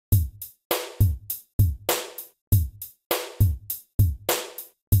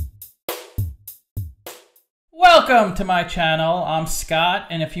Welcome to my channel. I'm Scott,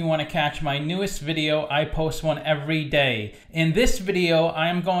 and if you want to catch my newest video, I post one every day. In this video, I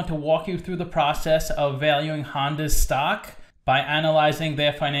am going to walk you through the process of valuing Honda's stock by analyzing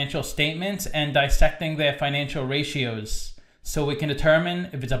their financial statements and dissecting their financial ratios so we can determine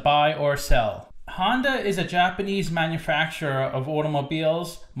if it's a buy or a sell. Honda is a Japanese manufacturer of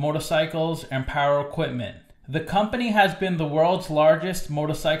automobiles, motorcycles, and power equipment. The company has been the world's largest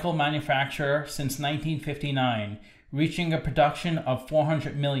motorcycle manufacturer since 1959, reaching a production of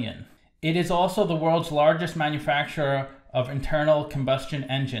 400 million. It is also the world's largest manufacturer of internal combustion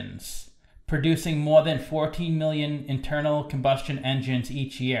engines, producing more than 14 million internal combustion engines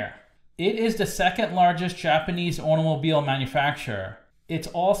each year. It is the second largest Japanese automobile manufacturer. It's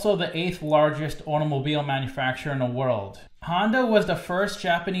also the 8th largest automobile manufacturer in the world. Honda was the first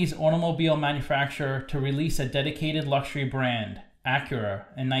Japanese automobile manufacturer to release a dedicated luxury brand, Acura,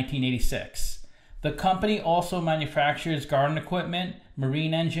 in 1986. The company also manufactures garden equipment,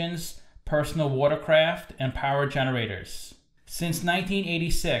 marine engines, personal watercraft, and power generators. Since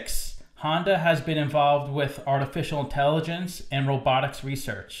 1986, Honda has been involved with artificial intelligence and robotics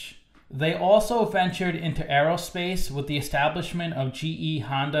research. They also ventured into aerospace with the establishment of GE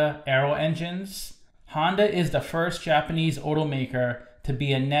Honda Aero Engines. Honda is the first Japanese automaker to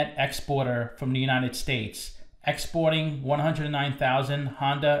be a net exporter from the United States, exporting 109,000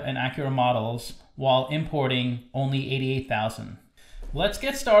 Honda and Acura models while importing only 88,000. Let's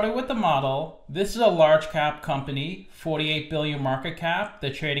get started with the model. This is a large cap company, 48 billion market cap.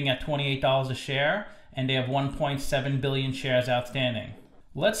 They're trading at $28 a share, and they have 1.7 billion shares outstanding.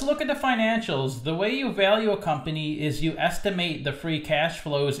 Let's look at the financials. The way you value a company is you estimate the free cash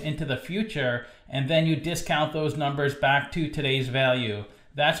flows into the future, and then you discount those numbers back to today's value.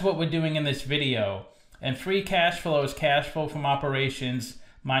 That's what we're doing in this video. And free cash flow is cash flow from operations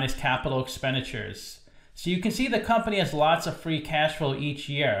minus capital expenditures. So you can see the company has lots of free cash flow each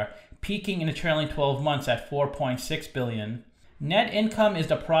year, peaking in the trailing 12 months at 4.6 billion. Net income is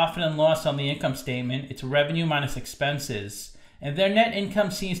the profit and loss on the income statement. It's revenue minus expenses. And their net income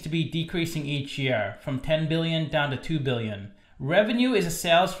seems to be decreasing each year, from 10 billion down to 2 billion. Revenue is a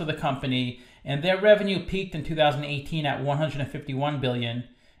sales for the company, and their revenue peaked in 2018 at 151 billion.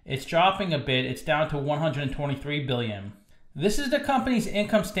 It's dropping a bit, it's down to 123 billion. This is the company's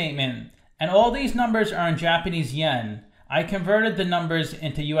income statement, and all these numbers are in Japanese yen. I converted the numbers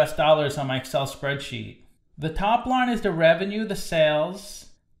into US dollars on my Excel spreadsheet. The top line is the revenue, the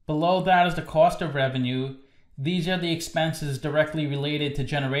sales. Below that is the cost of revenue. These are the expenses directly related to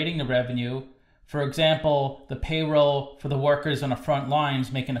generating the revenue. For example, the payroll for the workers on the front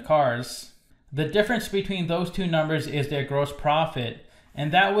lines making the cars. The difference between those two numbers is their gross profit,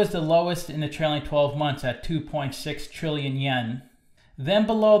 and that was the lowest in the trailing 12 months at 2.6 trillion yen. Then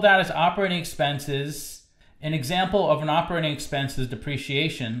below that is operating expenses. An example of an operating expense is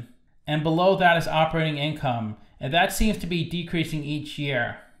depreciation. And below that is operating income, and that seems to be decreasing each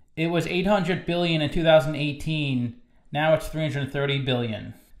year. It was 800 billion in 2018, now it's 330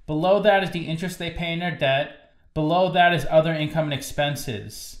 billion. Below that is the interest they pay in their debt. Below that is other income and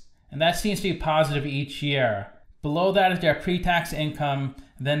expenses, and that seems to be positive each year. Below that is their pre-tax income,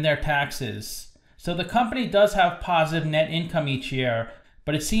 then their taxes. So the company does have positive net income each year,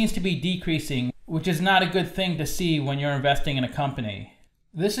 but it seems to be decreasing, which is not a good thing to see when you're investing in a company.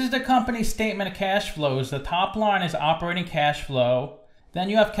 This is the company's statement of cash flows. The top line is operating cash flow. Then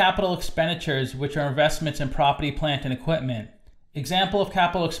you have capital expenditures, which are investments in property, plant, and equipment. Example of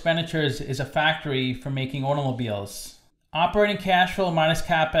capital expenditures is a factory for making automobiles. Operating cash flow minus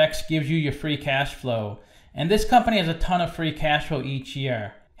capex gives you your free cash flow. And this company has a ton of free cash flow each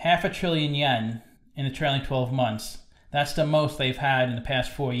year. 500 billion yen in the trailing 12 months. That's the most they've had in the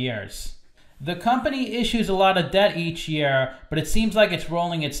past 4 years. The company issues a lot of debt each year, but it seems like it's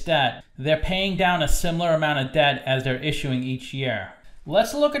rolling its debt. They're paying down a similar amount of debt as they're issuing each year.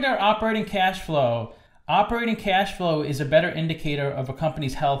 Let's look at their operating cash flow. Operating cash flow is a better indicator of a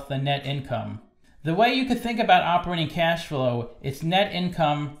company's health than net income. The way you could think about operating cash flow, it's net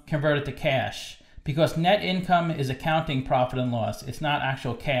income converted to cash, because net income is accounting profit and loss. It's not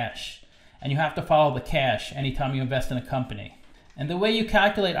actual cash, and you have to follow the cash anytime you invest in a company. And the way you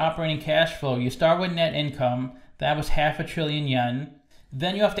calculate operating cash flow, you start with net income. That was 500 billion yen.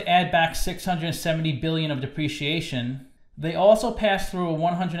 Then you have to add back 670 billion of depreciation. They also pass through a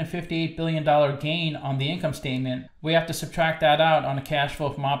 $158 billion gain on the income statement. We have to subtract that out on the cash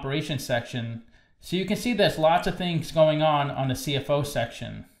flow from operations section. So you can see there's lots of things going on the CFO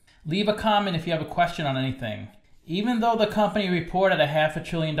section. Leave a comment if you have a question on anything. Even though the company reported a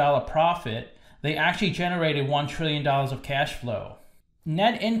 $500 billion profit, they actually generated $1 trillion of cash flow.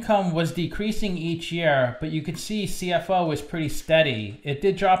 Net income was decreasing each year, but you could see CFO was pretty steady. It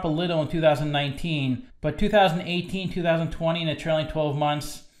did drop a little in 2019, but 2018, 2020, and the trailing 12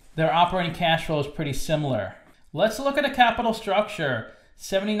 months, their operating cash flow is pretty similar. Let's look at a capital structure.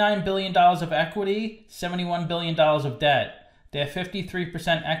 $79 billion of equity, $71 billion of debt. They have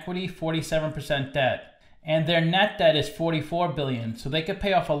 53% equity, 47% debt. And their net debt is $44 billion, so they could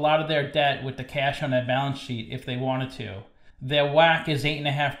pay off a lot of their debt with the cash on their balance sheet if they wanted to. Their WACC is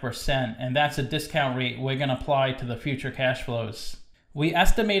 8.5%, and that's a discount rate we're going to apply to the future cash flows. We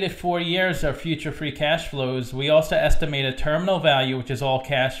estimated 4 years of future free cash flows. We also estimated terminal value, which is all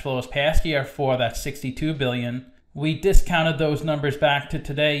cash flows past year 4, that's $62 billion. We discounted those numbers back to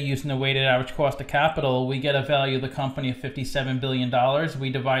today using the weighted average cost of capital. We get a value of the company of $57 billion.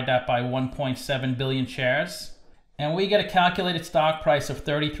 We divide that by 1.7 billion shares. And we get a calculated stock price of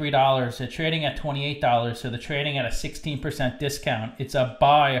 $33. They're trading at $28, so they're trading at a 16% discount. It's a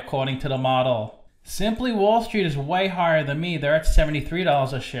buy according to the model. Simply Wall Street is way higher than me. They're at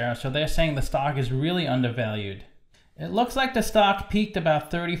 $73 a share, so they're saying the stock is really undervalued. It looks like the stock peaked about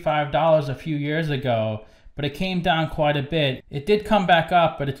 $35 a few years ago, but it came down quite a bit. It did come back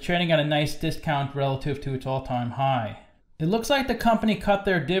up, but it's trading at a nice discount relative to its all-time high. It looks like the company cut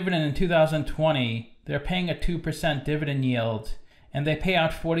their dividend in 2020. They're paying a 2% dividend yield, and they pay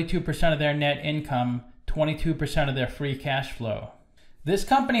out 42% of their net income, 22% of their free cash flow. This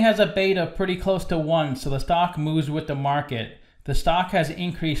company has a beta pretty close to 1, so the stock moves with the market. The stock has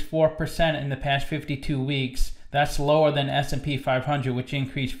increased 4% in the past 52 weeks. That's lower than S&P 500, which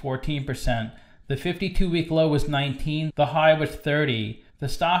increased 14%. The 52-week low was 19, the high was 30. The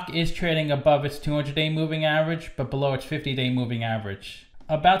stock is trading above its 200-day moving average, but below its 50-day moving average.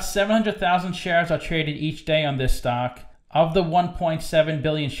 About 700,000 shares are traded each day on this stock. Of the 1.7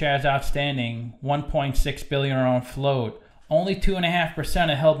 billion shares outstanding, 1.6 billion are on float. Only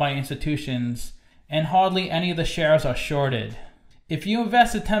 2.5% are held by institutions, and hardly any of the shares are shorted. If you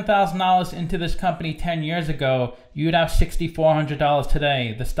invested $10,000 into this company 10 years ago, you'd have $6,400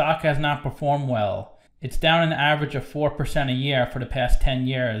 today. The stock has not performed well. It's down an average of 4% a year for the past 10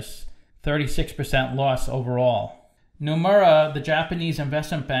 years, 36% loss overall. Nomura, the Japanese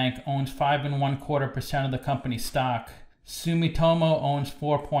investment bank, owns 5.25% of the company's stock. Sumitomo owns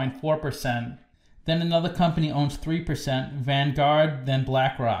 4.4%. Then another company owns 3%, Vanguard, then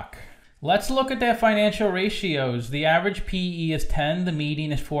BlackRock. Let's look at their financial ratios. The average PE is 10, the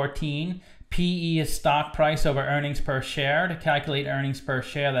median is 14. PE is stock price over earnings per share. To calculate earnings per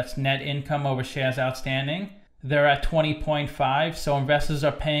share, that's net income over shares outstanding. They're at 20.5, so investors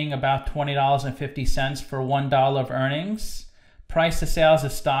are paying about $20.50 for $1 of earnings. Price to sales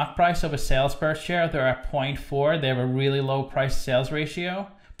is stock price over sales per share. They're at 0.4. They have a really low price to sales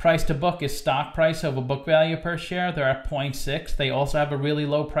ratio. Price to book is stock price over book value per share. They're at 0.6. They also have a really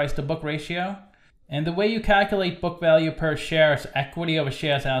low price to book ratio. And the way you calculate book value per share is equity over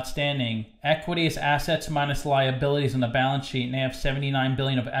shares outstanding. Equity is assets minus liabilities on the balance sheet, and they have $79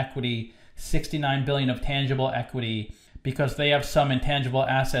 billion of equity, $69 billion of tangible equity, because they have some intangible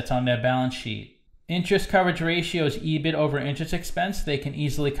assets on their balance sheet. Interest coverage ratio is EBIT over interest expense. They can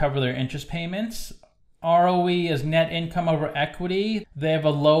easily cover their interest payments. ROE is net income over equity. They have a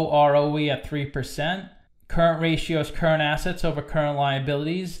low ROE at 3%. Current ratio is current assets over current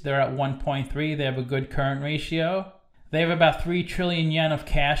liabilities. They're at 1.3. They have a good current ratio. They have about 3 trillion yen of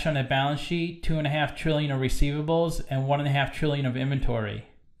cash on their balance sheet, 2.5 trillion of receivables, and 1.5 trillion of inventory.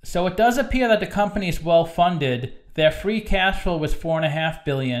 So it does appear that the company is well funded. Their free cash flow was $4.5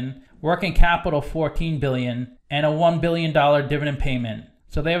 billion, working capital $14 billion, and a $1 billion dividend payment.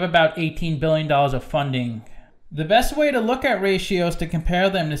 So they have about $18 billion of funding. The best way to look at ratios to compare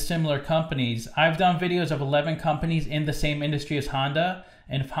them to similar companies, I've done videos of 11 companies in the same industry as Honda,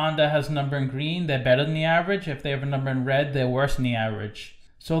 and if Honda has a number in green, they're better than the average. If they have a number in red, they're worse than the average.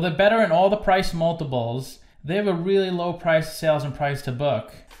 So they're better in all the price multiples. They have a really low price to sales and price to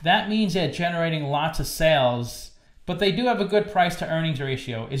book. That means they're generating lots of sales, but they do have a good price to earnings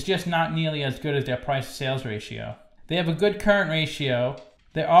ratio. It's just not nearly as good as their price to sales ratio. They have a good current ratio.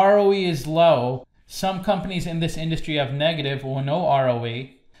 Their ROE is low. Some companies in this industry have negative or no ROE.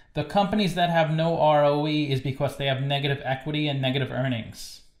 The companies that have no ROE is because they have negative equity and negative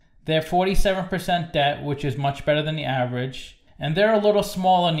earnings. They have 47% debt, which is much better than the average. And they're a little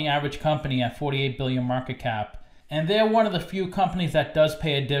smaller than the average company at 48 billion market cap. And they're one of the few companies that does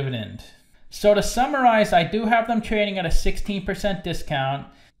pay a dividend. So to summarize, I do have them trading at a 16% discount.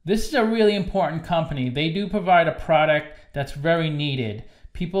 This is a really important company. They do provide a product that's very needed.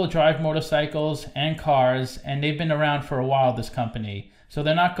 People drive motorcycles and cars, and they've been around for a while, this company. So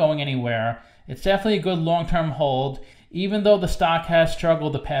they're not going anywhere. It's definitely a good long-term hold. even though the stock has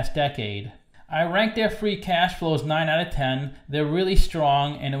struggled the past decade. I ranked their free cash flows 9 out of 10. They're really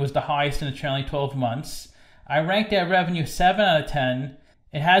strong, and it was the highest in the trailing 12 months. I ranked their revenue 7 out of 10.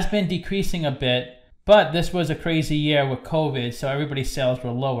 It has been decreasing a bit, but this was a crazy year with COVID, so everybody's sales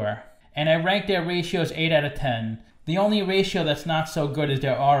were lower. And I ranked their ratios 8 out of 10. The only ratio that's not so good is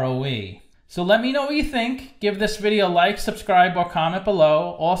their ROE. So let me know what you think. Give this video a like, subscribe, or comment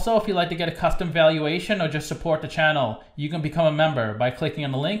below. Also, if you'd like to get a custom valuation or just support the channel, you can become a member by clicking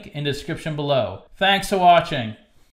on the link in the description below. Thanks for watching.